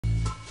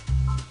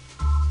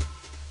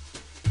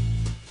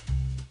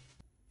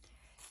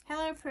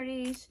Hello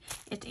Pretties,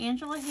 it's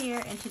Angela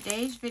here. In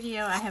today's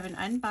video I have an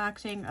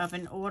unboxing of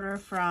an order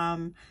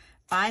from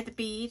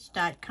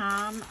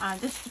buythebeads.com.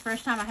 This is the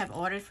first time I have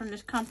ordered from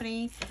this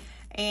company,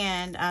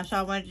 and so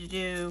I wanted to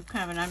do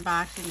kind of an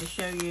unboxing to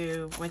show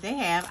you what they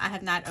have. I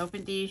have not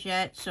opened these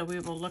yet, so we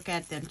will look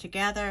at them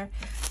together,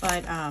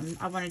 but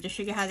I wanted to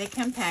show you how they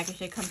come packaged.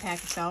 They come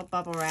packaged all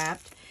bubble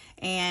wrapped,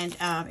 and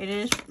it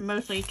is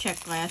mostly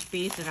Czech glass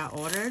beads that I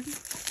ordered.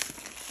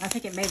 I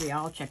think it may be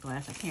all Czech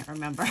glass. I can't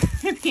remember,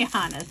 to be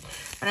honest.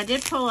 But I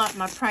did pull up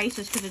my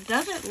prices because it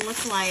doesn't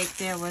look like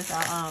there was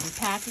a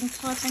packing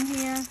slip in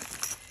here.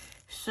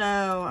 So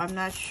I'm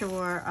not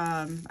sure.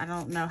 I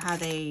don't know how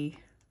they...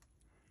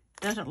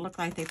 Doesn't look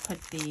like they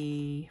put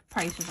the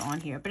prices on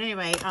here. But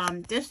anyway,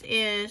 this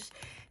is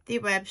the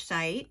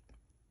website,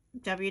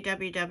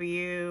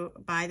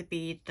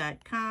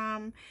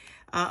 www.buythebeads.com.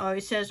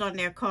 It says on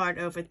their card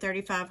over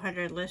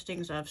 3,500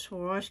 listings of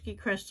Swarovski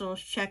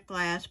crystals, Czech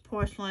glass,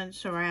 porcelain,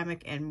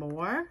 ceramic, and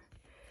more.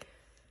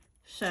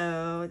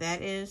 So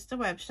that is the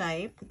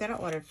website that I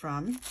ordered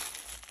from.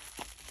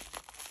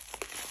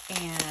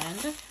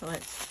 And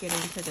let's get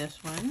into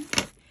this one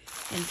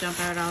and dump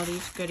out all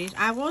these goodies.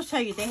 I will tell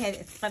you, they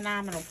had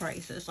phenomenal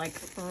prices, like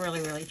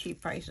really, really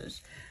cheap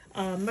prices.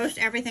 Most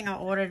everything I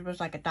ordered was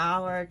like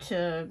 $1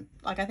 to,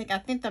 like, I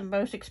think the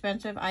most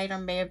expensive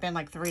item may have been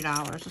like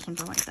 $3 or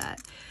something like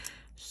that.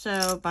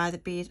 So Buy the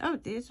Beads. Oh,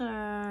 these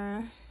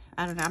are,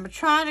 I don't know. I'm gonna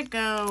try to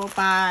go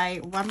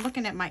by, well, I'm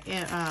looking at my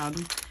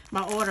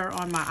my order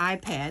on my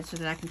iPad so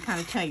that I can kind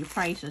of tell you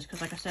prices,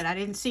 because like I said, I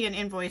didn't see an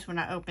invoice when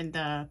I opened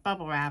the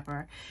bubble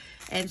wrapper,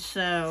 and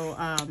so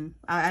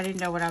I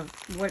didn't know what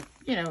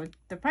you know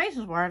the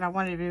prices were, and I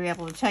wanted to be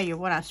able to tell you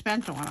what I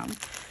spent on them.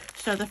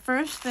 So the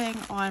first thing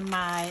on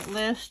my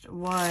list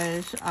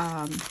was,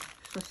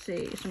 let's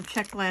see, some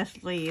Czech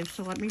glass leaves.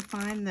 So let me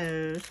find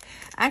those.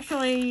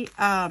 Actually,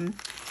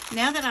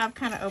 now that I've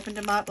kind of opened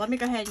them up, let me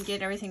go ahead and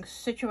get everything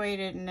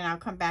situated, and then I'll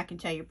come back and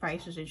tell you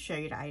prices and show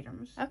you the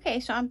items.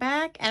 Okay, so I'm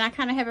back, and I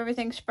kind of have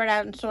everything spread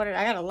out and sorted.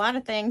 I got a lot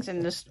of things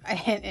in this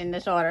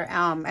order,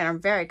 and I'm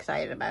very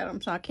excited about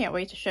them, so I can't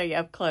wait to show you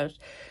up close.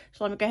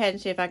 So let me go ahead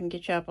and see if I can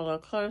get you up a little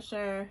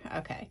closer.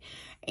 Okay,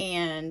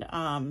 and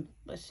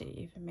let's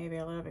see, maybe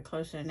a little bit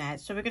closer than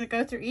that. So we're going to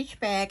go through each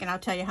bag, and I'll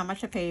tell you how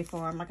much I paid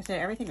for them. Like I said,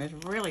 everything is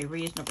really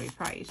reasonably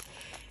priced,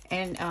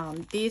 and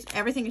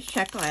everything is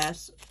Czech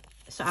glass.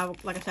 So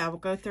like I said, I will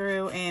go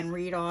through and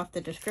read off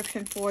the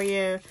description for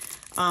you.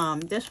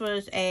 This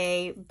was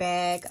a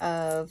bag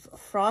of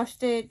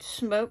frosted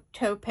smoked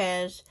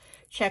topaz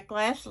Czech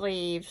glass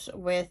leaves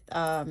with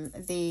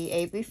the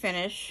AB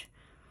finish.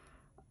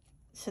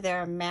 So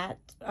they're matte,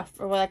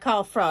 what I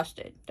call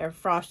frosted. They're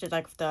frosted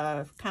like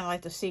kind of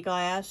like the sea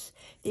glass.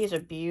 These are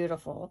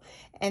beautiful.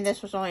 And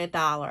this was only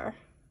 $1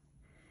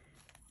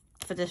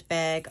 for this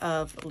bag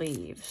of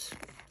leaves.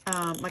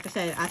 Like I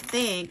said, I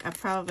think I'm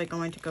probably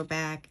going to go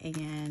back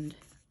and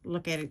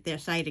look at their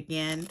site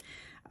again.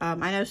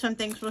 I know some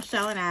things were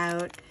selling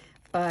out,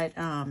 but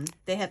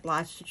they had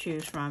lots to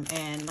choose from.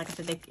 And like I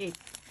said,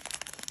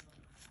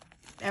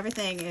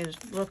 everything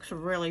looks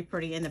really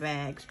pretty in the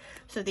bags.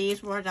 So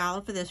these were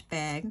 $1 for this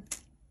bag.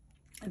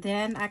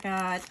 Then I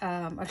got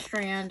a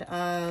strand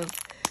of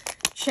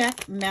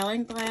Czech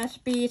melon glass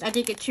beads. I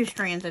did get 2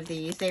 strands of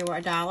these. They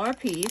were $1 a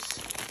piece.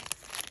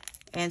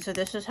 And so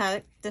this is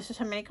how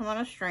many come on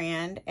a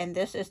strand. And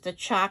this is the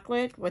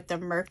chocolate with the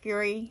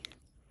mercury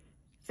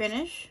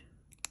finish.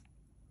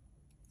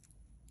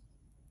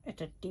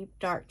 It's a deep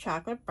dark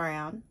chocolate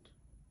brown.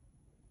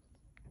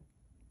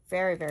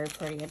 Very, very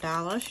pretty.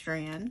 $1 a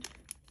strand.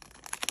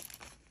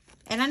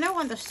 And I know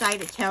on the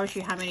site it tells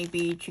you how many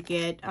beads you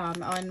get.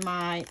 On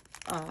my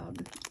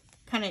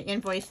kind of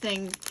invoice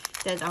thing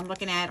that I'm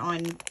looking at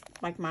on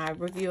like my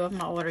review of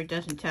my order, it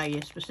doesn't tell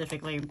you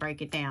specifically and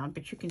break it down,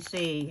 but you can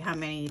see how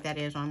many that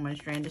is on one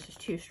strand. This is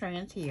 2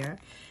 strands here,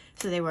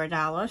 so they were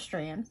 $1 a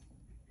strand.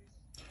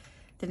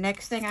 The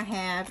next thing I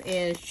have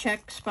is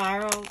Czech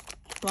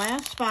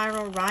glass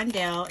spiral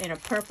rondelle in a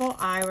purple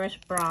iris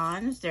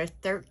bronze. They're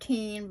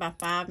 13 by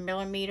 5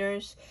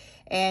 millimeters,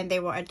 and they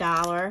were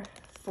 $1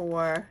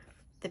 for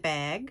the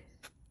bag.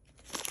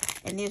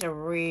 And these are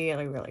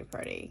really, really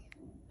pretty.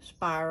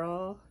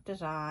 Spiral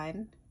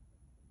design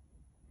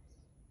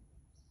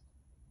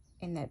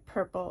in that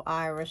purple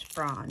iris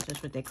bronze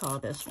is what they call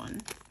this one.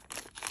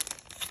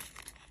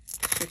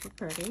 Super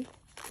pretty.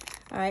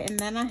 All right, and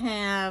then I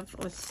have,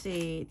 let's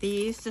see,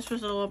 this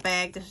was a little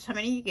bag. This is how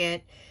many you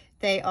get.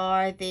 They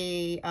are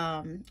the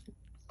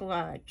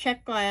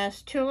Czech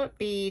glass tulip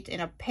beads in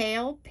a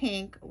pale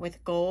pink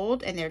with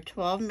gold, and they're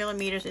 12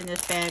 millimeters in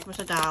this bag, was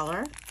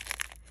 $1.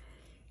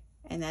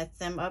 And that's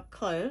them up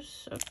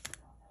close. So,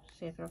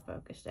 see if it'll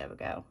focus. There we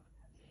go.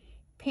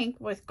 Pink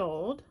with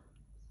gold.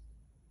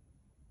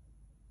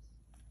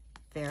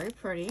 Very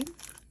pretty.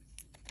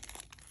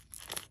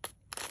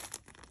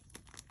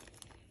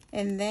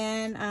 And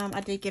then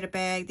I did get a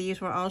bag. These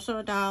were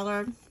also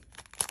 $1.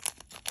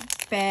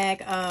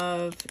 Bag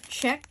of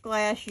Czech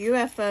glass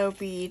UFO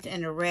beads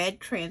in a red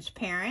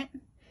transparent.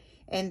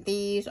 And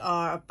these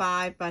are a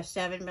 5 by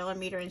 7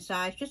 millimeter in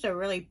size. Just a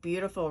really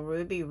beautiful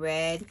ruby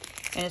red.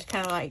 And it's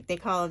kind of like, they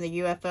call them the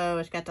UFO.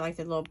 It's got the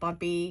little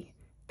bumpy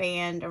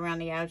band around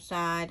the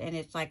outside. And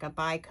it's like a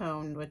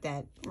bicone with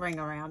that ring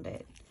around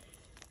it.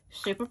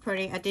 Super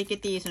pretty. I did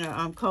get these in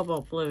a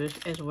cobalt blue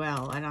as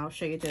well. And I'll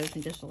show you those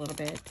in just a little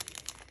bit.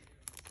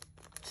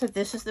 So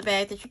this is the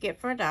bag that you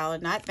get for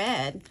 $1. Not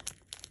bad.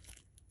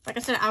 Like I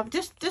said,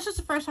 this is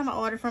the first time I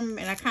ordered from them,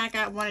 and I kind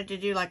of wanted to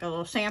do like a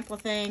little sample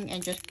thing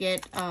and just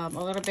get a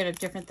little bit of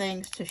different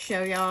things to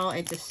show y'all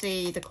and to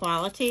see the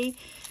quality.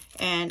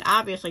 And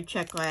obviously,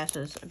 Czech glass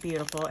is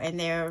beautiful, and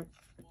the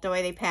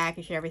way they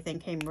packaged everything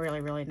came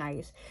really, really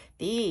nice.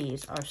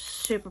 These are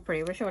super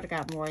pretty. Wish I would have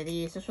got more of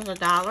these. This was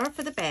 $1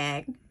 for the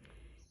bag,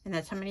 and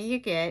that's how many you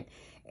get.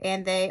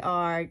 And they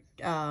are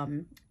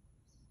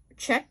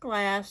Czech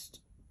glass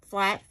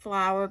flat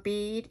flower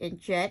bead in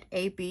jet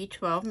AB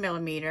 12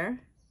 millimeter.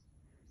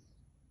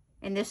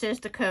 And this is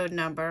the code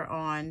number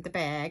on the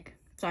bag.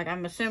 So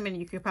I'm assuming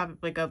you could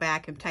probably go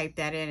back and type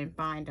that in and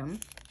find them.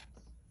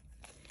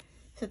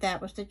 So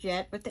that was the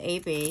jet with the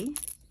AB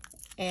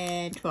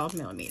and 12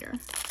 millimeter.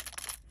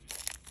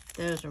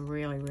 Those are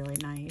really, really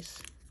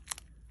nice.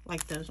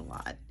 Like those a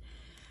lot.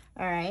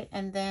 All right,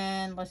 and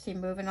then let's see,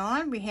 moving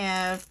on. We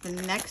have the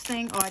next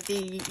thing are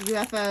the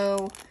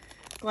UFO,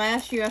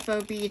 glass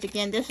UFO beads.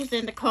 Again, this is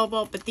in the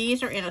cobalt, but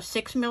these are in a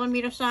 6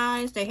 millimeter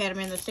size. They had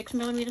them in the 6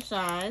 millimeter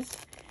size.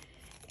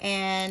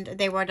 And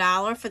they were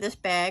 $1 for this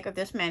bag of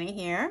this many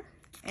here.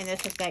 And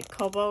this is that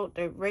cobalt,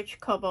 the rich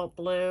cobalt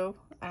blue.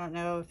 I don't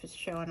know if it's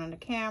showing on the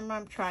camera.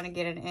 I'm trying to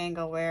get an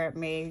angle where it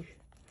may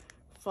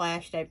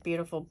flash that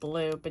beautiful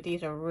blue. But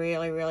these are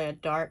really, really a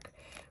dark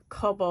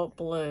cobalt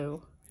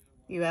blue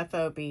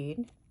UFO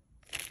bead.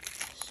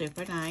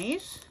 Super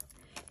nice.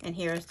 And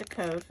here's the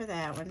code for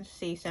that one,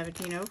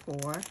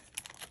 C1704.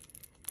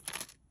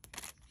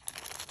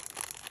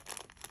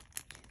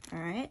 All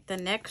right, the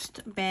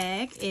next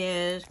bag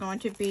is going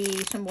to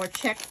be some more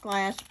Czech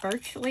glass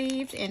birch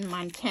leaves in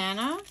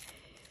Montana.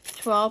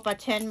 12 by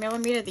 10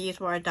 millimeter. These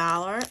were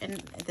 $1, and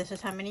this is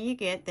how many you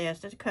get.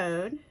 There's the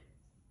code.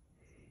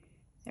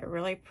 They're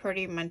really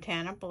pretty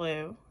Montana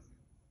blue.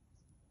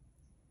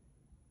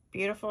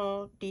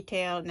 Beautiful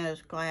detail in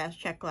those glass,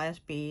 Czech glass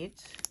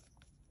beads.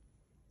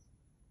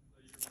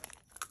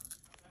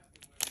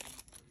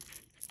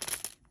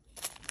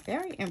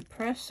 Very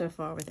impressed so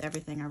far with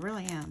everything. I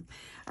really am.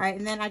 All right,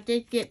 and then I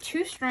did get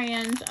 2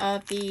 strands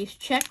of these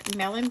Czech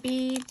melon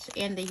beads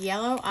in the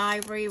yellow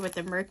ivory with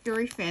the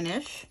mercury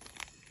finish.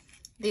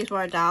 These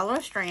were $1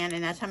 a strand,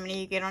 and that's how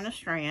many you get on a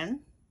strand.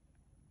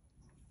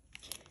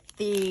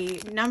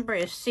 The number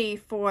is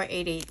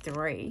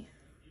C4883.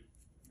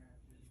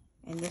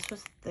 And this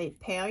was the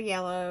pale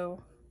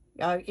yellow.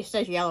 Oh, it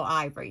says yellow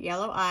ivory.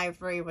 Yellow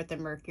ivory with the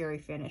mercury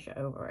finish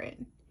over it.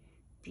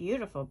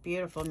 Beautiful,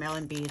 beautiful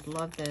melon beads.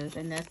 Love those.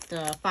 And that's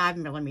the 5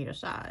 millimeter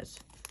size.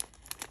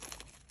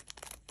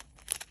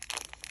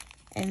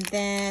 And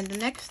then the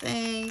next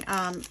thing,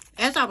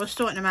 as I was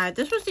sorting them out,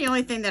 this was the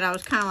only thing that I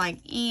was kind of like,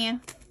 eh.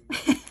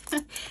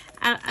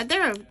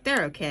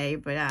 They're okay,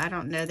 but I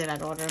don't know that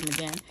I'd order them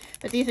again.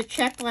 But these are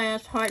Czech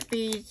glass heart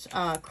beads,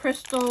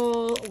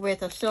 crystal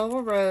with a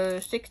silver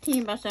rose,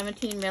 16 by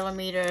 17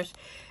 millimeters.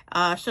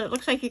 So it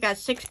looks like you got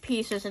 6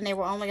 pieces, and they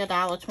were only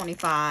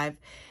 $1.25.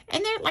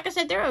 And they're, like I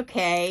said, they're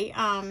okay.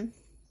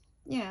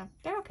 Yeah,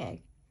 they're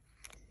okay.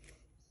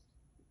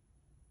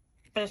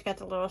 But it's got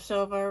the little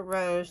silver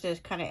rose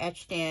that's kind of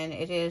etched in.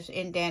 It is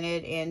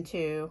indented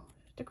into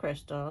the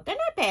crystal. They're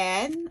not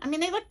bad. I mean,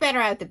 they look better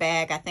out the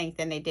bag, I think,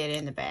 than they did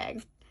in the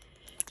bag.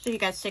 So you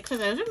got 6 of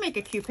those. It would make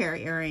a cute pair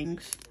of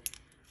earrings.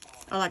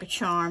 Or like a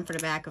charm for the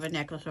back of a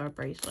necklace or a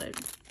bracelet.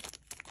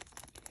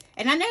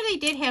 And I know they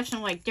did have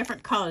some, like,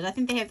 different colors. I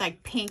think they had,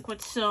 like, pink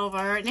with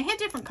silver. And they had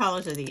different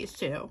colors of these,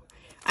 too.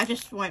 I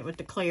just went with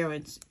the clear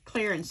and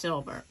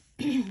silver.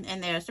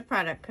 And there's the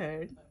product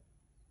code.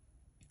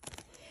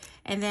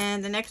 And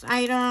then the next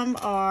item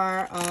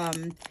are,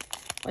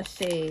 let's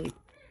see,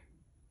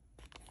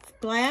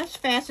 glass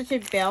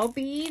faceted bell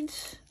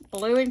beads,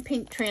 blue and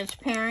pink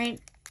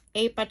transparent,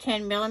 8 by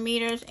 10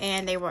 millimeters,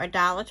 and they were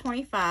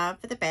 $1.25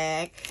 for the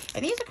bag.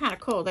 And these are kind of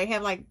cool. They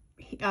have like,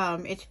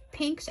 it's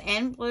pinks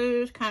and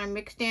blues kind of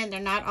mixed in. They're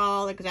not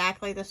all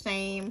exactly the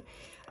same,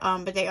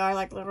 but they are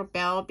like little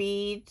bell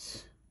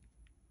beads,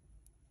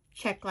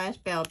 Czech glass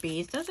bell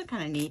beads. Those are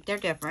kind of neat. They're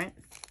different.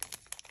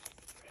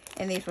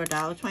 And these were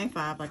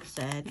 $1.25, like I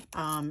said.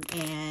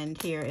 And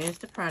here is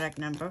the product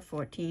number,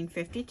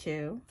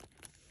 1452.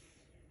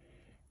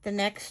 The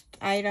next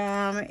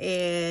item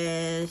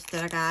is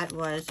that I got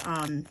was,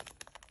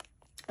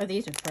 oh,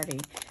 these are pretty.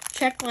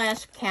 Czech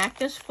glass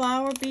cactus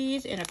flower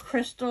beads in a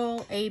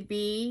crystal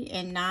AB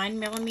in 9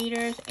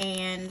 millimeters.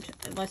 And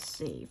let's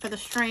see, for the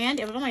strand,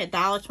 it was only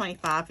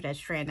 $1.25 for that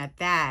strand. Now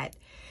that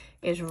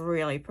is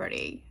really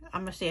pretty.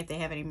 I'm going to see if they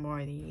have any more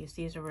of these.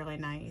 These are really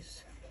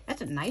nice.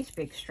 That's a nice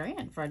big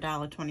strand for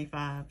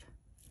 $1.25.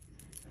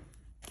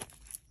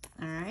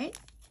 All right,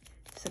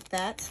 so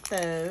that's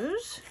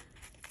those.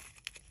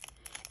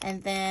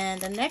 And then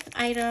the next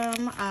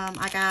item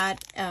I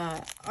got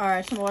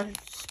are some more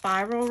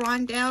spiral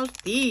rondelles.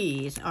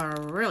 These are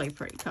a really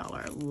pretty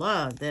color.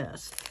 Love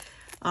this.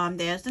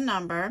 There's the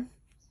number.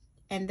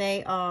 And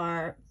they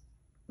are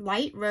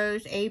light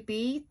rose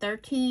AB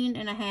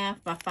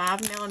 13.5 by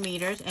 5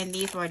 millimeters. And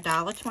these were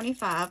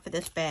 $1.25 for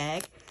this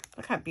bag.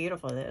 Look how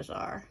beautiful those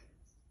are.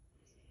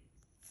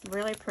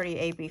 Really pretty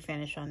AB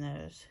finish on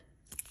those.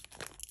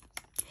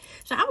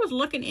 So I was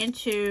looking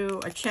into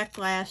a Czech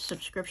glass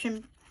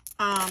subscription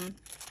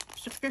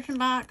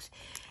box,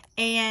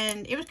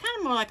 and it was kind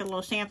of more like a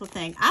little sample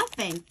thing. I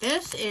think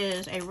this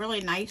is a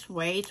really nice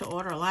way to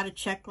order a lot of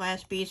Czech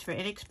glass beads for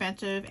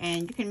inexpensive,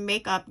 and you can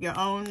make up your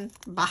own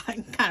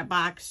kind of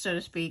box, so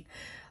to speak,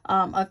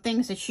 of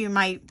things that you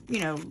might, you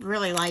know,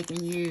 really like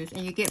and use,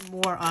 and you get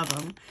more of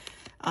them.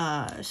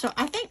 So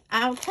I think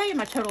I'll tell you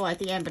my total at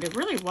the end, but it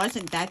really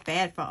wasn't that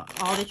bad for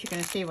all that you're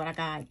going to see what I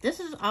got. This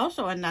is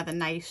also another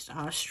nice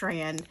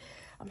strand.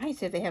 I might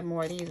see if they have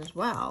more of these as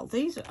well.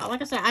 These,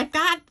 like I said, I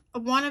got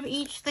one of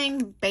each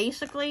thing,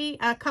 basically.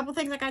 A couple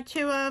things I got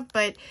two of,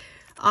 but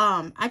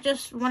I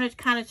just wanted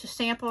kind of to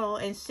sample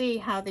and see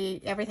how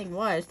everything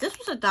was. This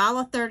was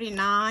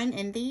 $1.39,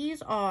 and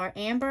these are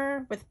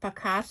amber with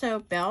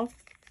Picasso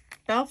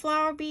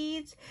bellflower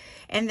beads,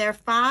 and they're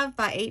 5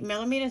 by 8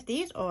 millimeters.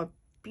 These are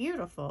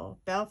beautiful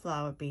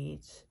bellflower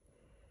beads.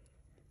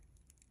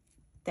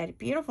 That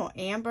beautiful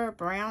amber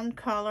brown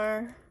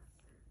color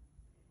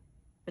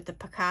with the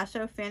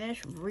Picasso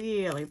finish.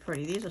 Really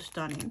pretty. These are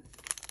stunning.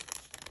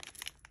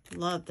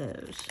 Love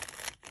those.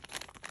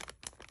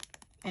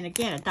 And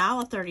again,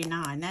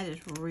 $1.39. That is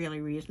really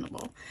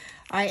reasonable.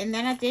 All right, and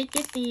then I did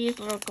get these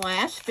little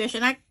glass fish,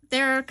 and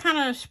they're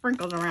kind of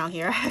sprinkled around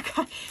here.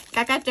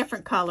 I got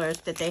different colors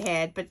that they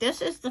had, but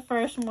this is the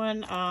first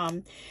one.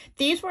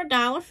 These were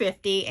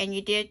 $1.50, and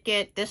you did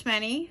get this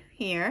many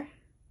here.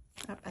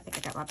 Oh, I think I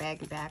got my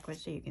baggie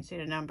backwards so you can see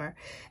the number.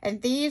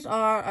 And these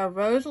are a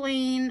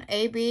Rosaline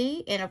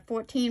AB in a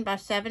 14 by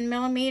 7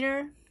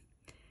 millimeter.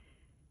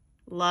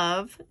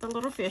 Love the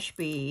little fish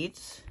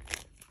beads.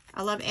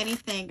 I love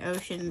anything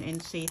ocean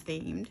and sea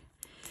themed.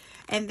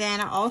 And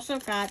then I also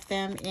got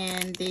them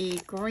in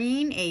the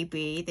green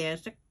AB.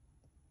 There's the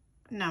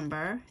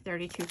number,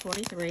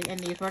 3243. And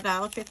these were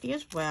 $1.50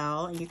 as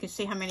well. And you can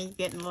see how many you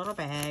get in a little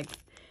bag.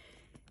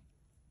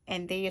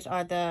 And these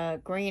are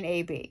the green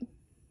AB.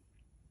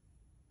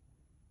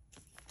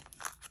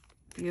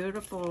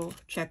 Beautiful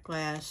Czech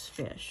glass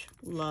fish.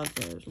 Love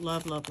those.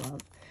 Love, love,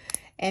 love.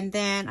 And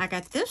then I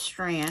got this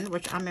strand,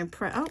 which I'm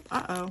impressed. Oh,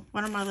 uh-oh.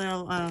 One of my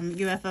little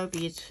UFO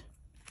beads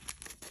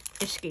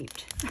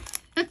escaped.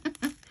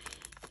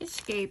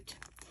 Escaped.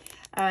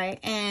 All right.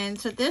 And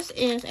so this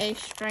is a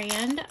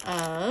strand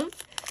of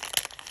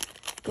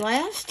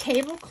glass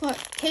table cut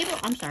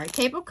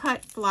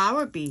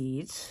flower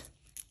beads.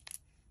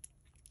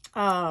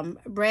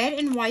 Red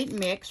and white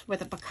mix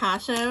with a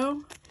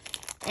Picasso.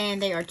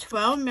 And they are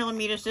 12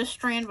 millimeters. This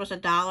strand was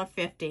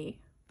 $1.50.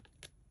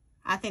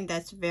 I think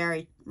that's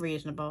very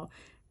reasonable.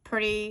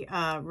 Pretty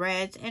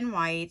reds and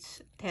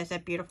whites. It has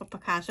that beautiful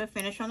Picasso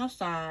finish on the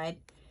side.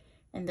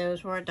 And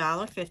those were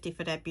 $1.50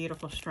 for that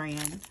beautiful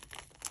strand.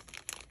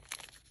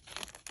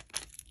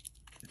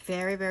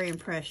 Very, very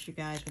impressed, you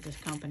guys, with this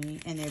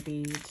company and their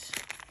beads.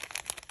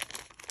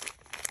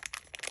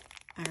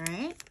 All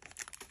right.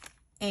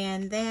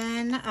 And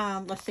then,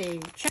 let's see,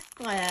 Czech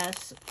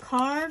glass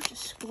carved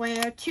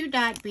square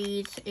 2-dot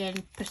beads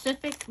in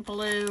Pacific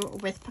blue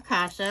with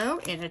Picasso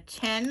in a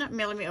 10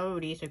 millimeter. Oh,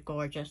 these are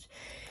gorgeous.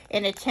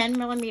 In a 10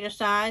 millimeter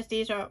size.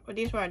 These were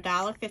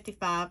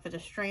 $1.55 for the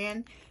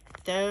strand.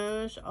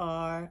 Those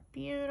are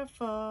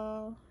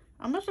beautiful.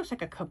 Almost looks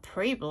like a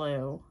capri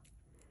blue.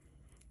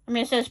 I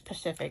mean, it says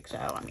Pacific, so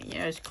I mean, you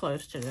know, it's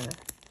close to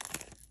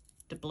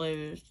the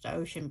blues, the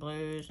ocean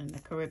blues, and the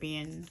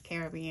Caribbean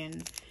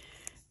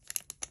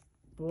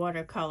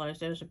watercolors.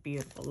 Those are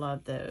beautiful.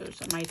 Love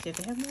those. I might see if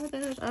they have more of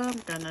those. Oh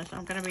goodness,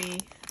 I'm gonna be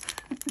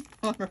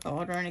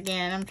ordering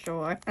again, I'm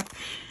sure.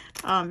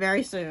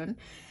 Very soon.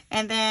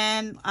 And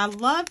then I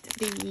loved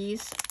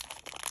these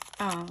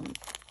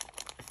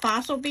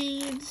fossil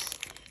beads.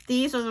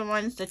 These are the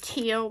ones, the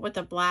teal with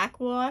the black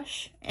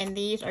wash, and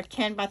these are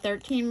 10 by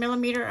 13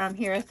 millimeter.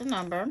 Here is the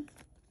number.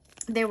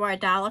 They were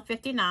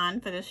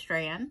 $1.59 for this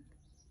strand.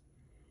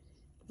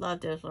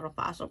 Love those little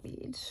fossil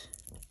beads.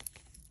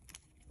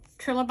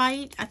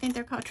 Trilobite, I think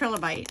they're called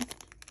Trilobite.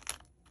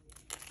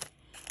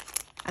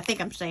 I think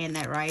I'm saying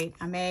that right.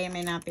 I may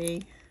not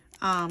be.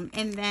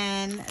 And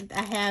then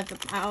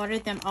I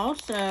ordered them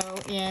also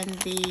in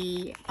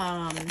the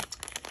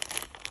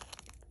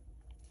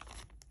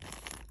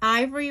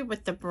ivory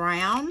with the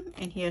brown,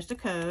 and here's the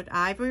code.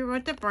 Ivory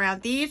with the brown.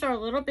 These are a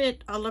little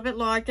bit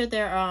larger.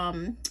 They're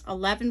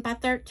 11 by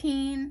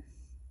 13,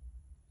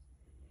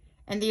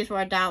 and these were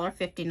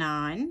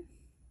 $1.59.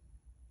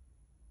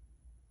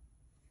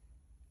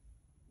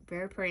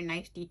 Very pretty,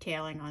 nice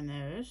detailing on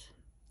those.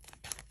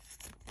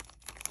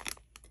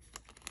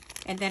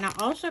 And then I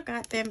also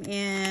got them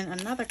in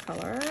another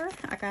color.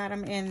 I got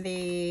them in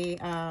the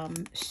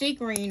sea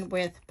green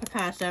with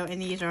Picasso,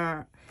 and these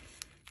are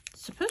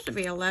it's supposed to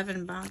be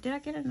 11 by, did I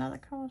get another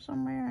color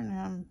somewhere?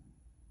 And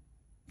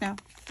no,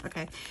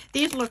 okay.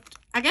 These look,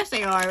 I guess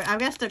they are. I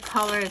guess the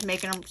color is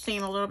making them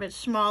seem a little bit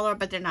smaller,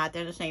 but they're not.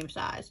 They're the same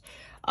size.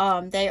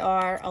 They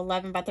are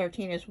 11 by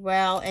 13 as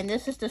well. And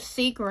this is the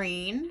sea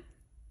green.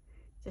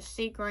 The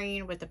sea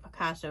green with the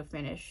Picasso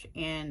finish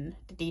in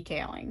the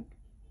detailing.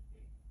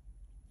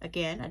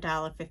 Again,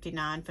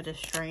 $1.59 for this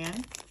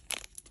strand.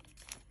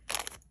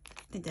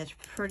 I think that's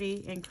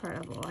pretty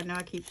incredible. I know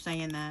I keep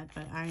saying that,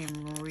 but I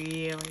am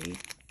really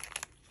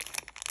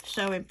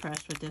so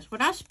impressed with this.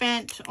 What I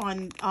spent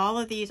on all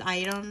of these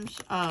items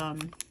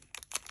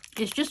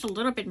is just a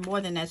little bit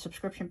more than that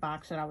subscription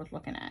box that I was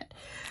looking at.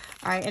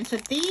 All right, and so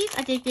these,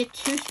 I did get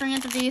 2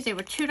 strands of these. They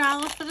were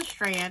 $2 for the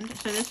strand.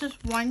 So this is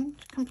one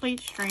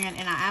complete strand,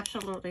 and I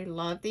absolutely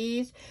love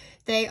these.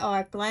 They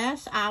are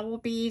glass owl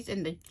beads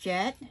in the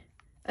jet,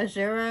 a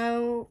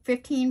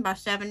 15 by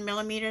 7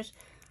 millimeters.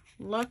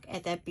 Look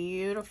at that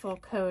beautiful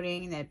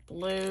coating, that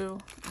blue.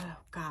 Oh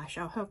gosh,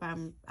 I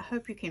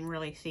hope you can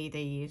really see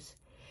these.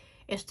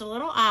 It's the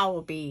little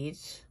owl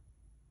beads,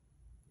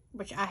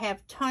 which I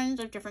have tons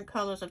of different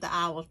colors of the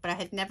owls, but I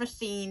had never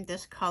seen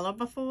this color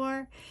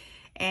before.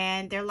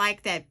 And they're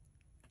like that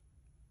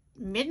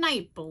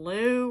midnight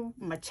blue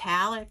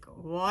metallic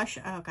wash.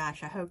 Oh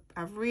gosh, I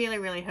really,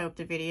 really hope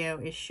the video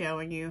is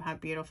showing you how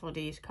beautiful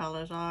these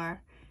colors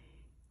are.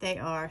 They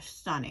are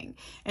stunning.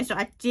 And so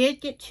I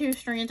did get 2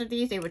 strands of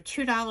these. They were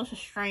 $2 a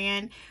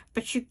strand,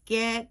 but you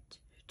get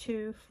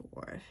 2,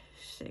 4,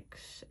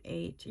 6,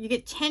 8. You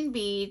get 10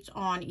 beads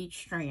on each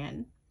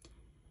strand.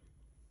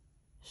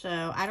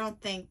 So I don't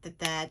think that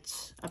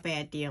that's a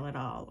bad deal at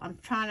all. I'm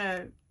trying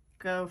to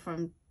go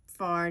from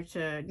far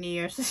to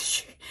near.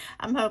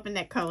 I'm hoping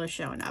that color's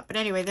showing up. But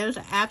anyway, those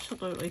are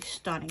absolutely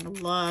stunning.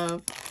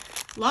 Love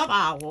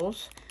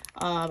owls.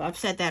 I've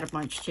said that a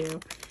bunch too.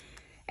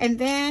 And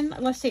then,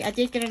 let's see, I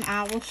did get an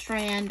owl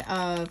strand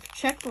of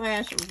Czech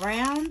glass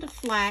round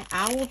flat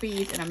owl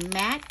beads in a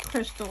matte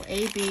crystal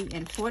AB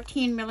in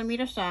 14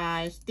 millimeter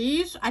size.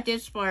 These, I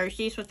did splurge.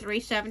 These were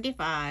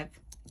 $3.75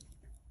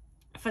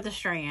 for the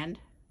strand.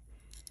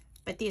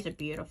 But these are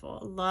beautiful.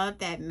 Love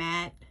that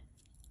matte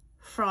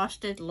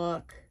frosted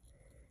look.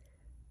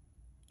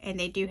 And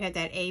they do have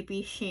that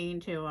AB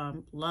sheen to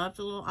them. Love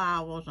the little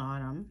owls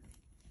on them.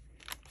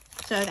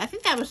 So I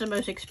think that was the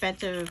most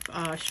expensive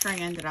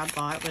strand that I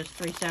bought, was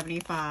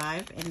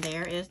 $3.75, and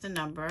there is the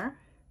number.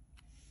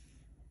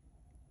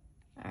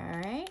 All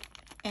right,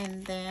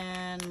 and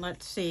then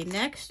let's see.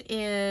 Next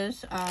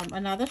is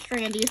another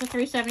strand. These are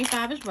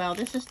 $3.75 as well.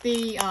 This is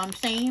the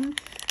same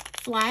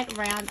flat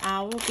round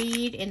owl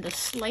bead in the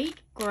slate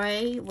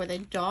gray with a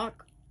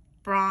dark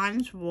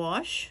bronze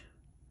wash.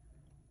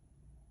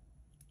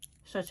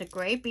 So it's a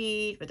gray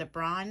bead with a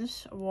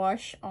bronze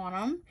wash on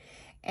them.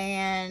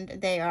 And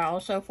they are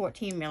also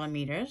 14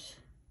 millimeters.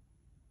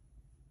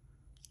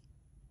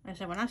 Like I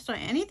said, when I start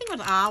anything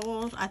with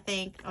owls, I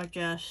think are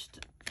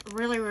just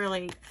really,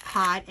 really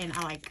hot and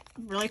are like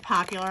really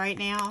popular right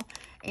now.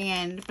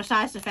 And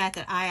besides the fact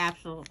that I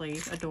absolutely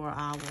adore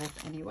owls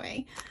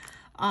anyway.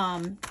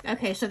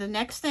 Okay, so the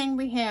next thing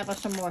we have are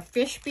some more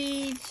fish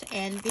beads,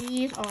 and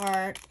these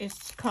are,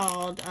 it's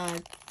called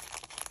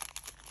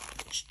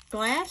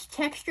glass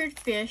textured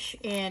fish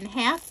in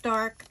half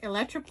dark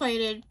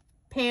electroplated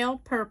pale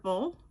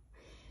purple,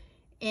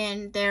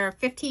 and they're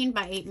 15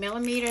 by 8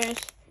 millimeters.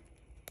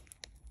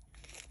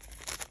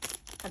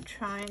 I'm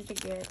trying to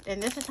get,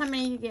 and this is how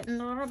many you get in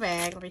the little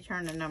bag. Let me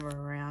turn the number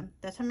around.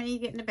 That's how many you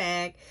get in the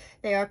bag.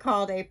 They are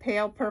called a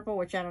pale purple,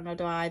 which I don't know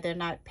why they're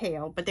not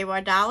pale, but they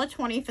were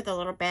 $1.20 for the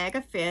little bag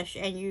of fish,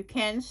 and you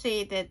can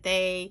see that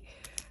they,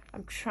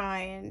 I'm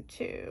trying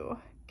to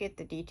get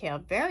the detail,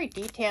 very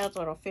detailed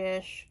little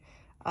fish.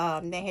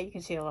 You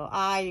can see a little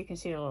eye, you can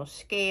see the little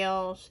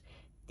scales.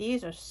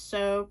 These are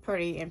so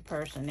pretty in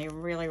person. They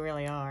really,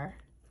 really are.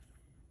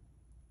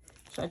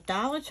 So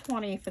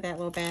 $1.20 for that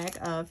little bag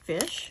of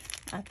fish.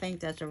 I think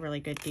that's a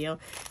really good deal.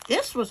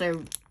 This was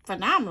a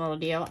phenomenal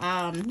deal.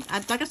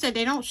 Like I said,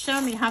 they don't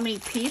show me how many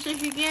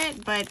pieces you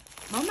get, but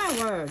oh my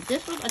word,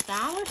 this was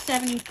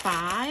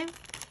 $1.75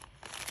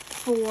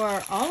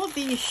 for all of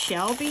these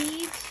shell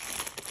beads.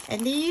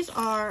 And these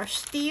are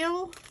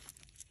steel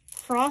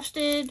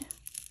frosted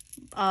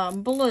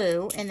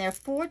blue, and they're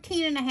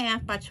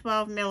 14.5 by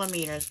 12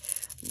 millimeters.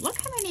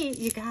 Look how many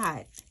you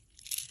got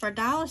for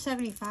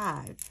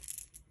 $1.75.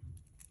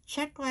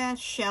 Czech glass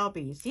shell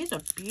beads. These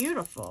are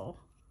beautiful.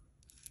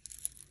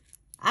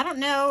 I don't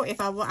know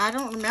if I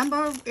don't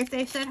remember if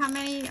they said how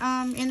many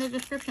in the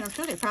description. I'm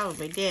sure they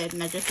probably did,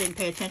 and I just didn't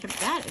pay attention. But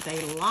that is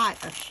a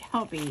lot of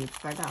shell beads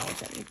for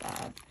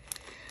 $1.75.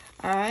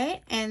 All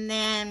right, and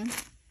then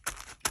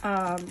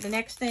the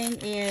next thing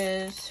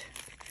is,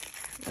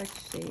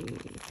 let's see,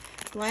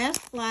 glass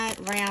flat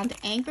round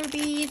anchor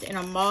beads in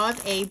a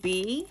mauve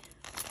AB,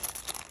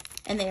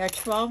 and they are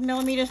 12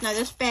 millimeters. Now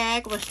this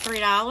bag was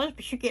 $3,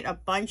 but you get a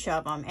bunch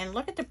of them, and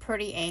look at the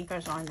pretty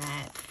anchors on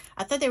that.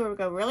 I thought they would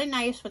go really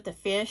nice with the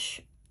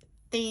fish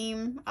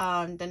theme,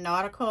 the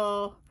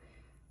nautical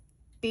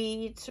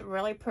beads,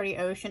 really pretty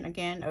ocean,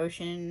 again,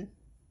 ocean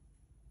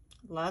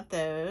Love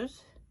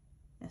those.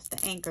 That's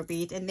the anchor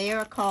beads. And they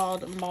are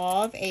called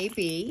Mauve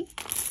AB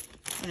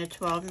in a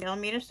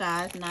 12mm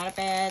size. Not a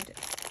bad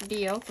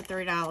deal for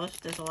 $3.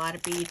 There's a lot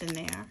of beads in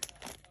there.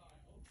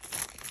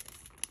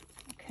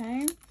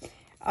 Okay.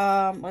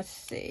 Let's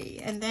see.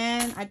 And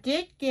then I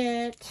did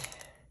get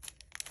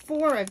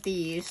 4 of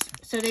these.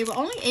 So they were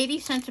only 80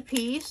 cents a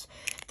piece.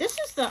 This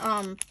is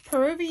the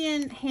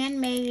Peruvian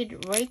handmade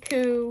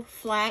Reiku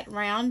flat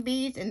round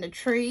beads in the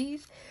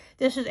trees.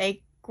 This is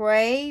a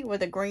gray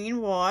with a green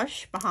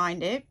wash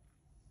behind it.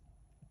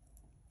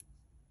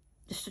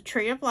 Just a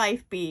tree of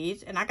life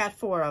beads, and I got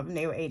 4 of them.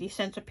 They were 80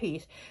 cents a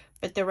piece.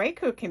 But the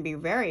Reiku can be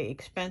very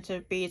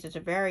expensive beads. It's a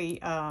very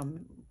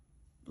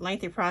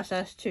lengthy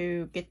process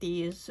to get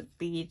these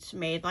beads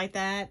made like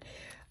that.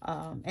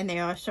 And they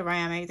are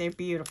ceramic. They're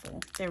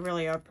beautiful. They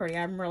really are pretty.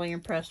 I'm really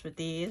impressed with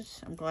these.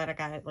 I'm glad I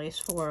got at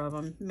least 4 of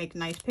them. Make a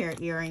nice pair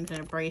of earrings and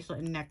a bracelet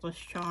and necklace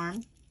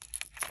charm.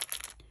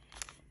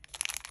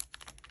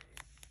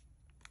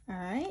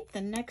 Alright,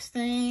 the next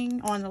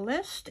thing on the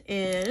list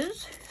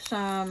is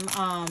some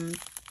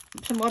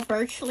more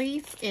birch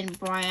leaf in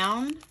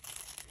brown.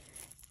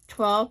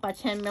 12 by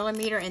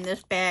 10mm, and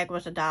this bag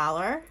was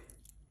 $1.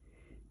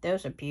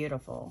 Those are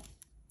beautiful.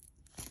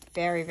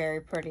 Very,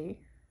 very pretty.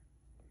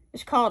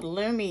 It's called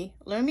Lumi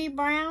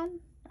Brown.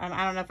 I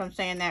don't know if I'm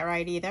saying that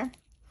right either.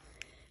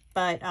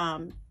 But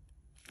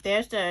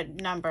there's the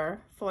number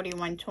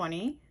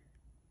 4120.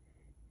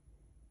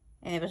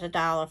 And it was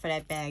 $1 for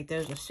that bag.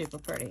 Those are super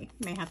pretty.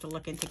 May have to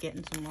look into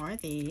getting some more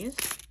of these.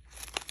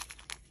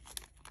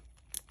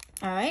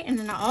 Alright, and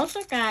then I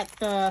also got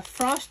the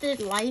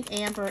Frosted Light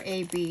Amber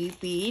AB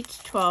beads,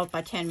 12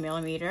 by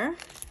 10mm.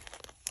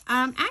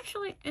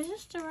 Actually, is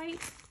this the right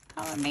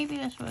color? Maybe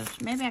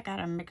I got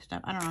them mixed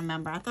up. I don't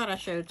remember. I thought I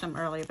showed some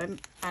earlier, but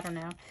I don't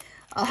know.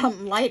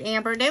 Light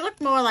amber. They look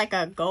more like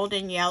a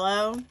golden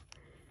yellow,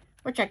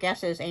 which I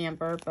guess is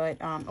amber,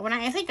 but when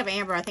I think of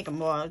amber, I think of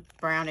more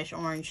brownish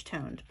orange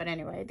tones. But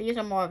anyway, these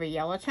are more of a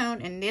yellow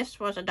tone, and this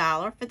was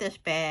 $1 for this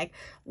bag.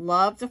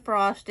 Love the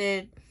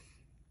frosted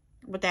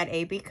with that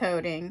AB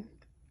coating.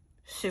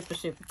 Super,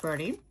 super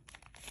pretty.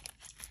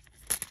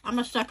 I'm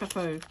a sucker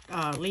for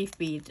leaf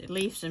beads,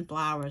 leaves and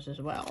flowers as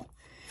well.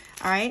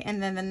 Alright,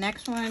 and then the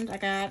next ones I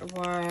got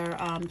were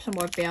some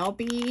more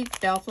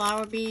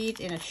bellflower beads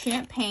in a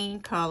champagne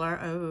color.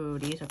 Oh,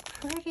 these are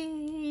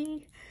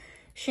pretty.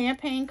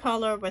 Champagne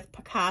color with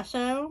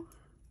Picasso.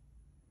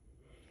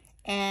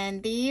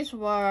 And these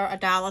were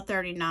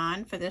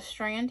 $1.39 for this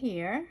strand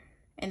here.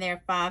 And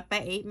they're 5 by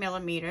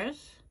 8mm.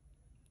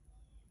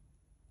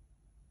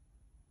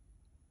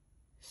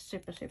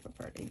 Super, super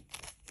pretty.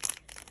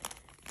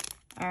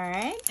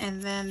 Alright,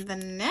 and then the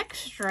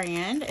next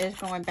strand is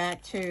going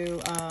back to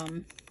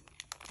kind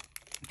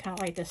of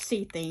like the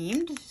sea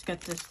themed. It's got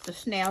the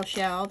snail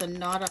shell, the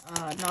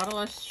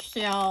nautilus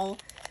shell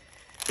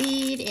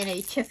bead in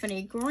a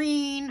Tiffany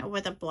green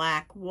with a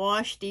black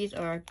wash. These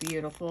are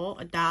beautiful.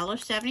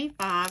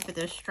 $1.75 for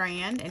this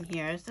strand, and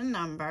here's the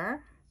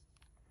number.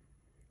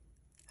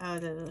 Oh,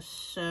 those are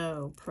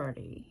so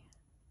pretty.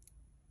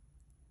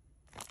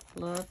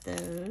 Love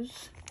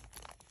those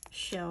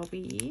shell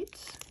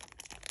beads.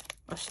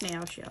 Or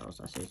snail shells,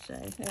 I should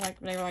say.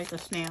 They like the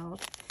snails.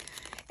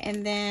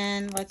 And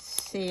then, let's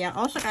see. I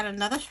also got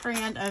another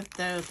strand of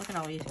those. Look at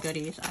all these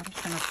goodies. I'm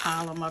just going to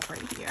pile them up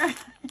right here.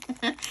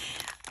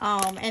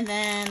 And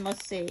then,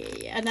 let's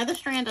see. Another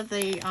strand of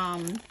the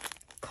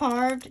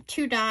carved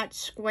 2-dot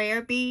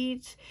square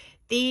beads.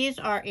 These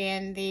are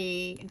in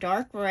the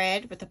dark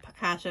red with the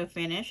Picasso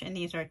finish. And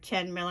these are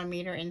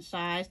 10mm in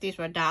size. These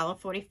were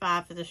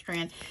 $1.45 for the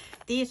strand.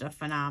 These are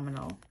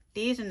phenomenal.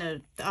 These in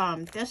the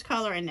this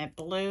color and that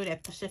blue,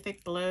 that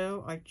Pacific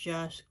blue, are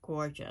just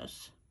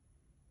gorgeous.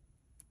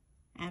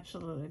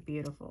 Absolutely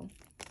beautiful.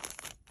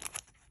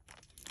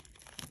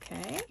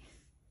 Okay.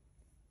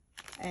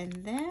 And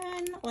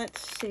then,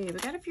 let's see. We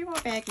got a few more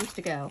baggies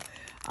to go.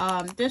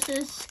 This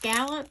is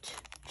scalloped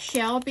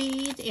shell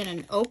beads in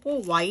an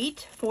opal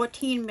white,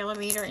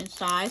 14mm in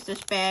size.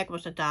 This bag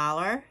was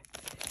 $1.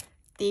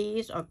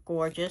 These are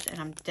gorgeous, and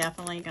I'm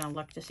definitely going to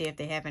look to see if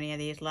they have any of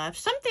these left.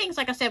 Some things,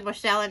 like I said, were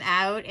selling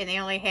out, and they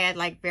only had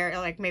like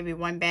maybe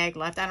 1 bag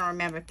left. I don't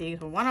remember if these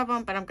were one of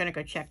them, but I'm going to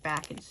go check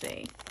back and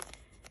see.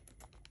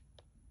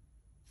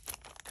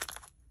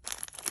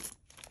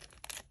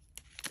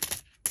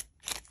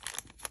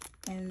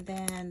 And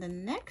then the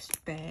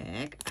next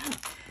bag,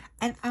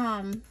 and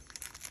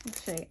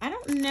let's see. I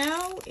don't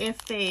know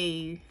if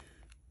they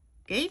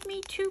gave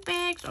me 2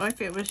 bags or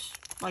if it was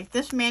like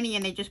this many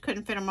and they just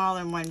couldn't fit them all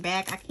in 1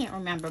 bag. I can't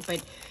remember,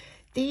 but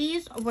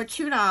these were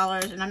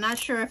 $2, and I'm not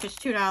sure if it's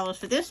 $2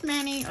 for this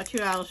many or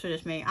 $2 for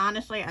this many.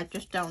 Honestly, I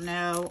just don't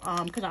know,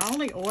 because I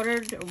only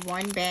ordered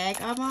 1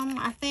 bag of them,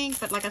 I think.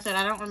 But like I said,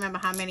 I don't remember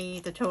how many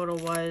the total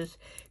was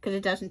because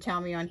it doesn't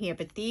tell me on here.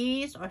 But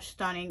these are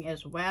stunning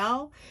as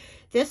well.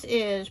 This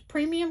is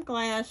premium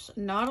glass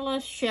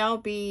nautilus shell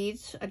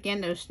beads.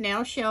 Again, those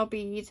snail shell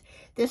beads.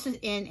 This is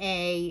in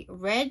a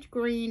red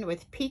green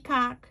with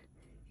peacock.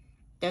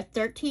 They're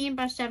 13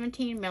 by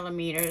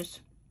 17mm.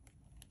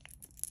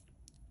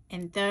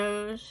 And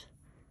those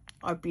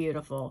are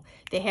beautiful.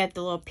 They had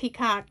the little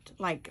peacock,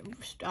 like,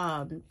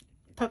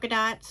 polka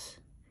dots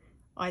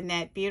on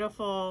that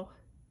beautiful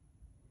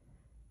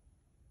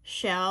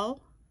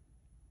shell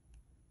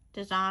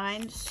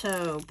design.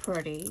 So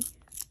pretty.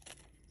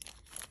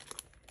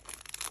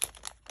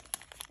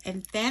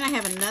 And then I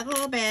have another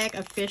little bag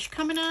of fish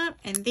coming up,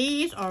 and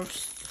these are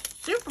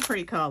super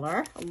pretty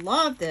color. I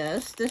love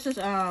this. This is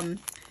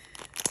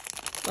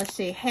let's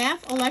see,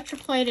 half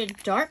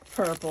electroplated dark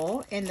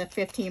purple in the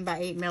 15 by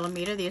 8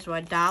 millimeter. These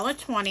were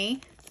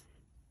 $1.20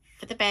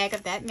 for the bag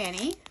of that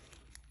many.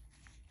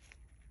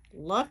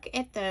 Look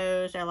at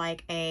those. They're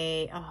like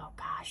a, oh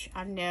gosh,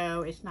 I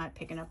know it's not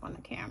picking up on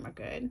the camera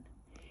good,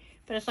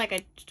 but it's like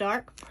a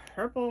dark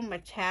purple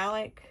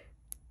metallic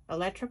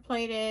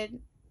electroplated.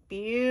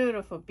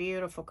 Beautiful,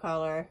 beautiful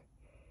color.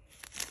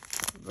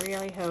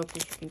 Really hope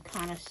that you can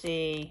kind of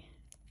see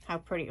how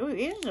pretty. Ooh,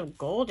 these are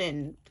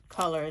golden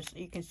colors.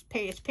 You can see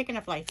it's picking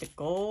up like the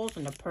golds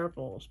and the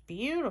purples.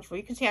 Beautiful.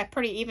 You can see how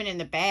pretty even in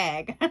the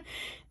bag.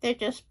 They're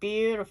just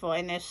beautiful,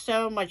 and they're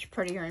so much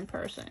prettier in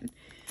person.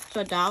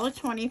 So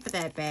 $1.20 for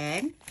that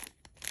bag.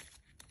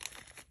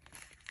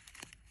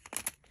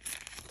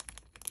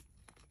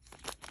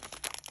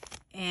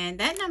 And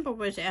that number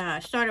was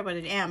started with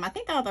an M. I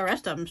think all the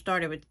rest of them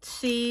started with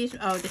C's.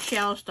 Oh, the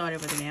shell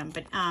started with an M,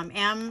 but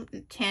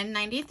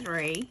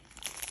M1093.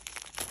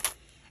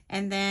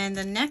 And then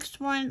the next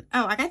one,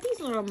 oh, I got these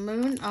little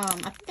moon,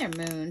 I think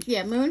they're moons.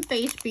 Yeah, moon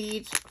face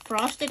beads,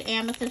 frosted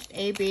amethyst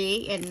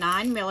AB in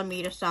 9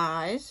 millimeter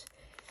size.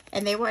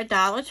 And they were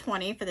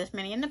 $1.20 for this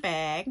many in the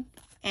bag.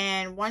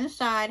 And one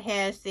side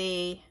has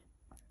the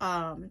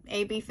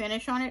AB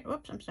finish on it.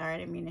 Oops, I'm sorry, I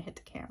didn't mean to hit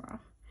the camera.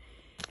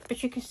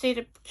 But you can see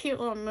the cute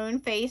little moon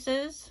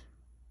faces.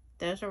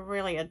 Those are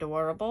really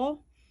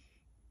adorable.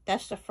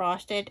 That's the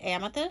frosted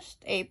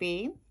amethyst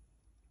AB.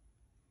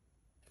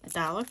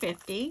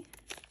 $1.50.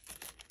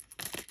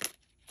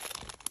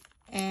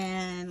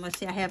 And let's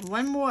see, I have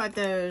one more of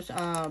those,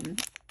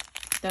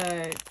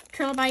 the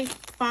trilobite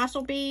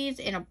fossil beads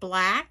in a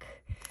black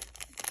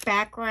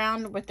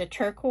background with the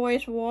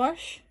turquoise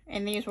wash.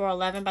 And these were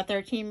 11 by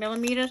 13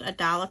 millimeters,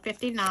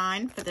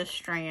 $1.59 for this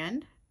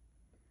strand.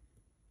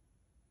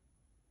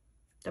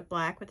 The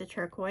black with the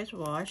turquoise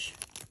wash.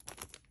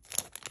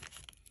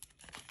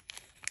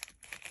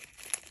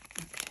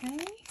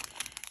 Okay.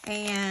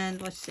 And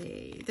let's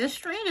see. This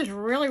strand is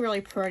really,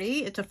 really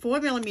pretty. It's a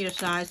 4 millimeter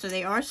size, so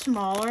they are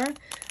smaller.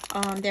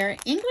 They're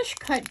English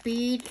cut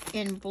bead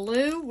in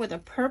blue with a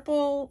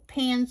purple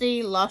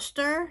pansy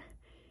luster.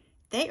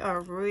 They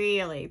are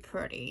really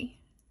pretty.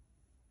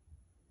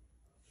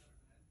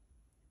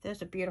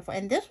 Those are beautiful.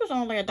 And this was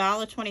only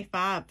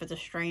 $1.25 for the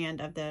strand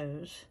of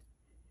those.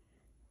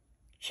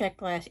 Czech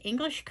glass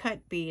English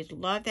cut beads.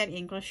 Love that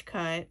English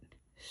cut.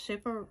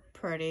 Super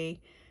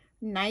pretty.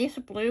 Nice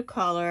blue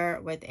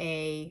color with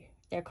a,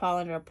 they're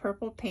calling it a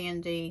purple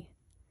pansy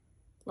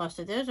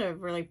luster. Those are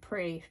really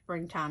pretty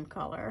springtime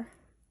color.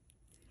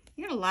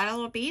 You got a lot of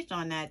little beads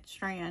on that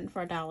strand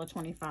for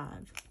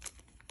 $1.25.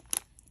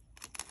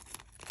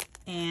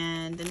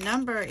 And the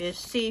number is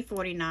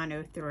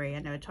C4903. I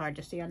know it's hard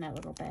to see on that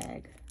little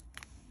bag.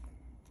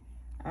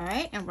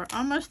 Alright, and we're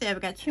almost there.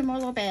 We've got two more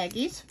little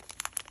baggies.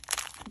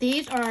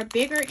 These are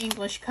bigger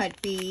English cut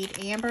bead,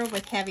 amber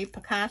with heavy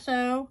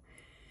Picasso.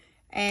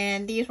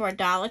 And these were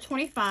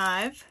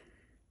 $1.25.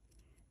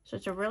 So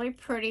it's a really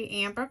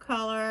pretty amber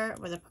color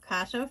with a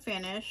Picasso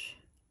finish.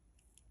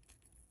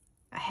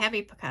 A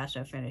heavy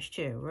Picasso finish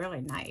too.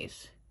 Really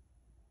nice.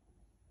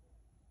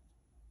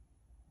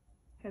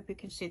 Hope you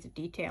can see the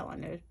detail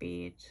on those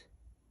beads.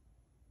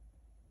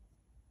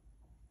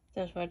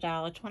 Those were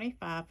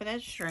 $1.25 for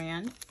that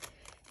strand.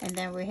 And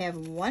then we have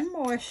one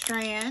more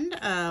strand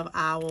of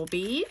owl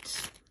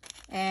beads.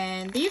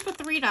 And these were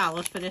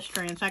 $3 for this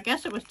strand. So I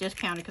guess it was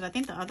discounted because I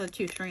think the other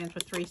two strands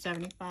were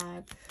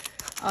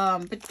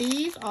 $3.75. But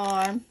these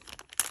are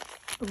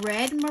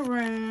red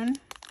maroon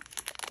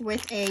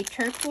with a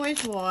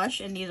turquoise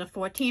wash. And these are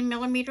 14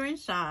 millimeter in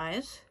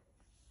size.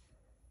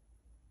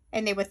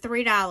 And they were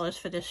 $3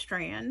 for this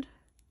strand.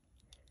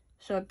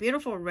 So a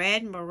beautiful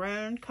red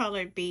maroon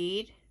colored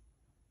bead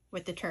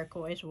with the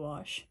turquoise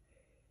wash.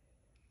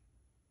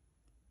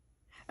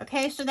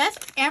 Okay, so that's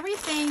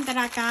everything that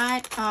I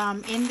got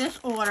in this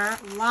order.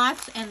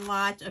 Lots and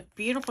lots of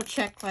beautiful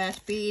Czech glass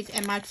beads.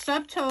 And my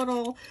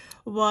subtotal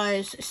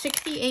was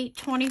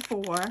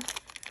 $68.24.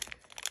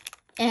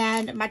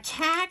 And my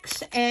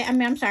tax,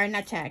 I'm sorry,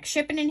 not tax.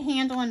 Shipping and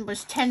handling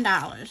was $10.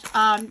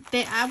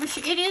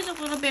 It is a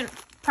little bit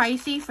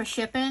pricey for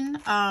shipping,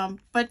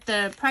 but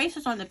the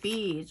prices on the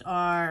beads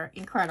are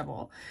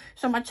incredible.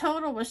 So my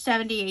total was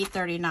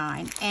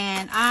 $78.39,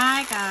 and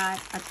I got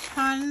a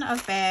ton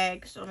of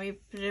bags. Let me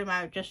zoom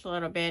out just a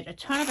little bit. A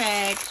ton of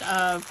bags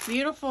of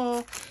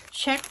beautiful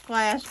Czech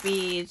glass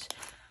beads.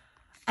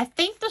 I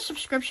think the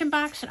subscription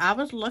box that I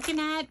was looking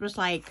at was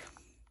like,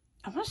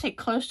 I want to say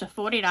close to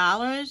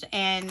 $40,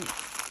 and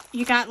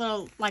you got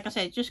little, like I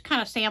said, just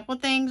kind of sample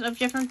things of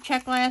different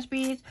Czech glass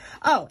beads.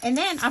 Oh, and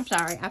then, I'm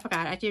sorry, I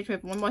forgot. I did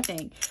one more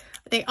thing.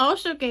 They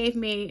also gave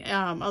me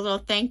a little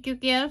thank you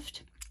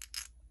gift.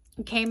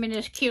 It came in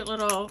this cute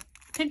little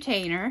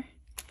container.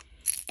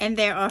 And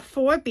there are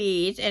 4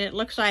 beads, and it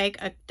looks like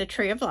the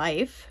Tree of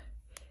Life.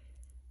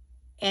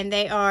 And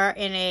they are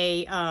in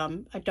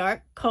a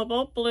dark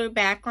cobalt blue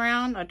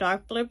background, a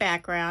dark blue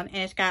background.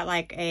 And it's got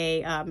like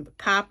a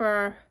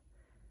copper,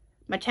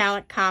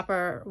 metallic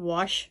copper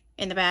wash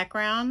in the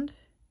background.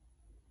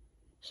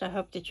 So I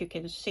hope that you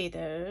can see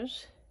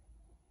those.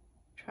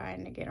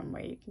 Trying to get them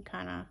where you can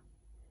kind of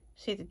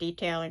see the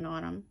detailing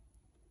on them.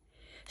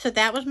 So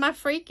that was my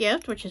free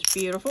gift, which is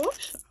beautiful.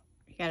 So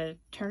you gotta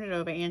turn it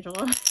over,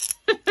 Angela.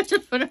 To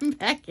put them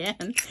back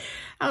in.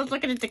 I was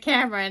looking at the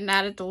camera and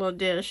not at the little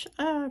dish.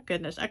 Oh,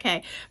 goodness.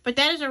 Okay. But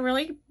that is a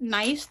really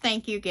nice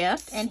thank you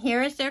gift. And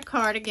here is their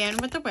card again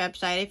with the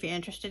website if you're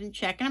interested in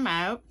checking them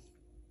out.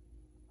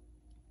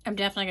 I'm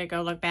definitely going to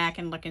go look back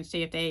and look and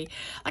see if they...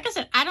 Like I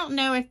said, I don't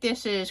know if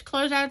this is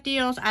closeout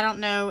deals. I don't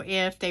know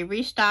if they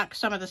restock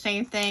some of the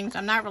same things.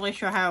 I'm not really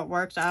sure how it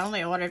works. I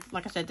only ordered,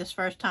 like I said, this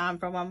first time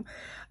from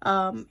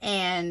them.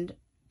 And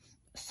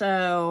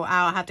so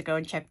I'll have to go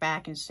and check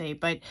back and see.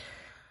 But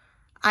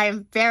I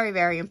am very,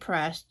 very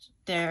impressed.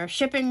 Their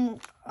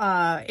shipping,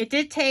 it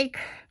did take,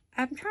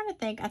 I'm trying to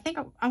think,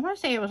 I want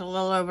to say it was a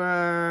little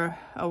over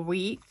a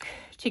week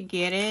to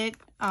get it,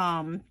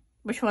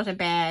 which wasn't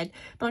bad.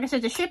 But like I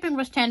said, the shipping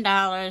was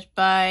 $10,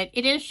 but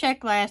it is Czech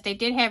glass. They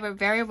did have it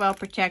very well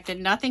protected.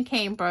 Nothing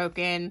came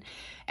broken.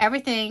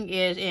 Everything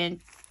is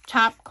in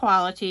top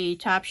quality,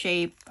 top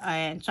shape,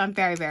 and so I'm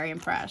very, very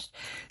impressed.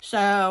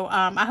 So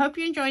I hope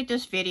you enjoyed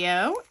this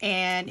video,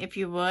 and if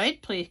you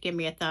would, please give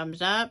me a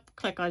thumbs up,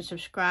 click on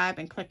subscribe,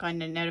 and click on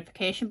the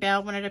notification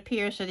bell when it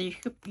appears so that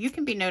you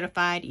can be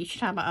notified each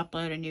time I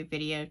upload a new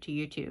video to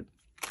YouTube.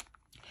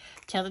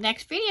 Till the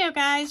next video,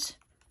 guys.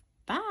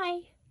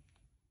 Bye.